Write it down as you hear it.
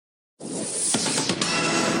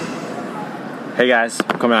Hey guys,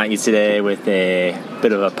 I'm coming at you today with a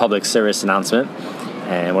bit of a public service announcement.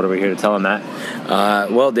 And what are we here to tell them, Matt?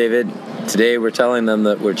 Well, David, today we're telling them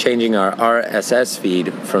that we're changing our RSS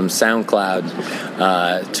feed from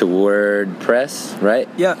SoundCloud to WordPress, right?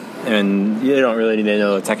 Yeah. And you don't really need to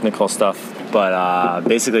know the technical stuff, but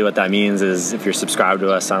basically what that means is if you're subscribed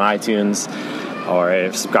to us on iTunes or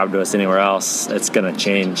if subscribed to us anywhere else, it's going to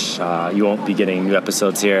change. You won't be getting new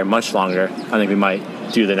episodes here much longer. I think we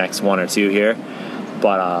might do the next one or two here.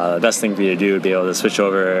 But the best thing for you to do would be able to switch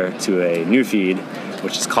over to a new feed,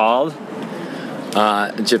 which is called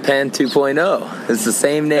Japan 2.0. It's the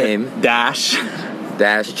same name. Dash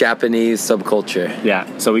Japanese Subculture.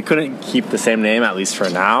 Yeah, so we couldn't keep the same name, at least for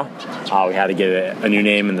now. We had to give it a new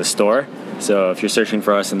name in the store. So if you're searching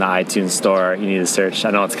for us in the iTunes store, you need to search, I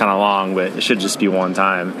know it's kind of long, but it should just be one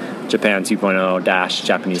time, Japan 2.0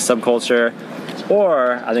 Japanese Subculture.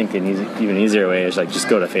 Or I think an even easier way is like just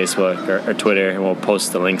go to Facebook or Twitter and we'll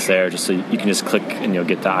post the links there just so you can just click and you'll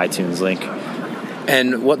get the iTunes link.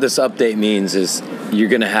 And what this update means is you're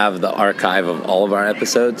going to have the archive of all of our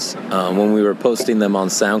episodes. When we were posting them on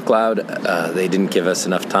SoundCloud, they didn't give us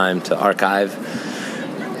enough time to archive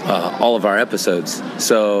all of our episodes.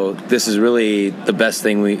 So this is really the best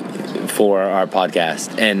thing for our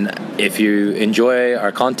podcast. And if you enjoy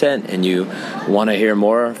our content and you want to hear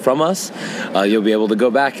more from us, you'll be able to go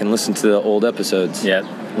back and listen to the old episodes. Yeah.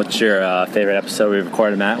 What's your favorite episode we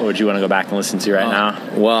recorded, Matt? What would you want to go back and listen to right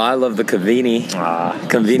now? Well, I love the Convini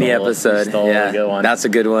episode. Yeah, a good one. That's a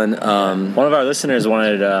good one. One of our listeners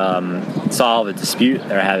wanted to solve a dispute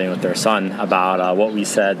they're having with their son about what we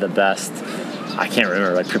said the best, I can't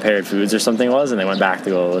remember, like prepared foods or something was, and they went back to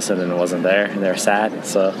go listen and it wasn't there, and they're sad.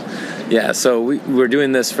 So yeah, so we're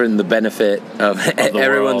doing this for the benefit of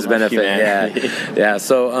everyone's benefit. Yeah.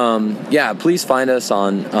 So please find us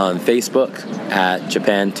on Facebook at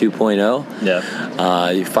Japan 2.0.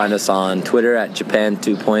 Yeah. You find us on Twitter at Japan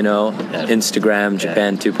 2.0. Yeah. Instagram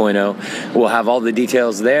Japan 2.0. We'll have all the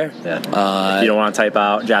details there. Yeah. If you don't want to type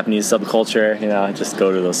out Japanese subculture, just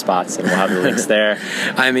go to those spots and we'll have the links there.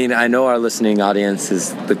 I mean, I know our listening audience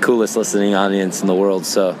is the coolest listening audience in the world,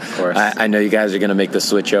 so of course. I know you guys are going to make the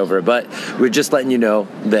switch over, but we're just letting you know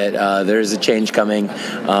that there is a change coming.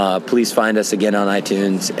 Please find us again on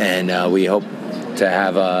iTunes, and we hope to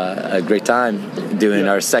have a great time doing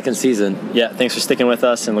our second season. Yeah, thanks for sticking with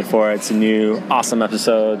us and look forward to new awesome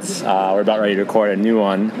episodes. We're about ready to record a new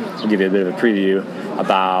one. I'll give you a bit of a preview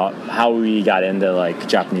about how we got into like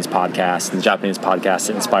Japanese podcasts and Japanese podcasts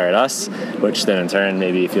that inspired us, which then in turn,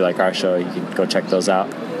 maybe if you like our show, you can go check those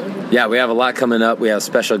out. Yeah, we have a lot coming up. We have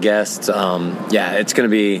special guests. It's going to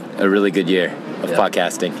be a really good year of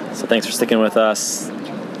podcasting. So thanks for sticking with us.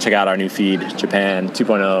 Check out our new feed, Japan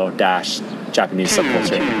 2.0 Japanese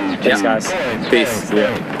Subculture. Thanks, guys. Peace.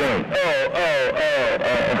 Yeah.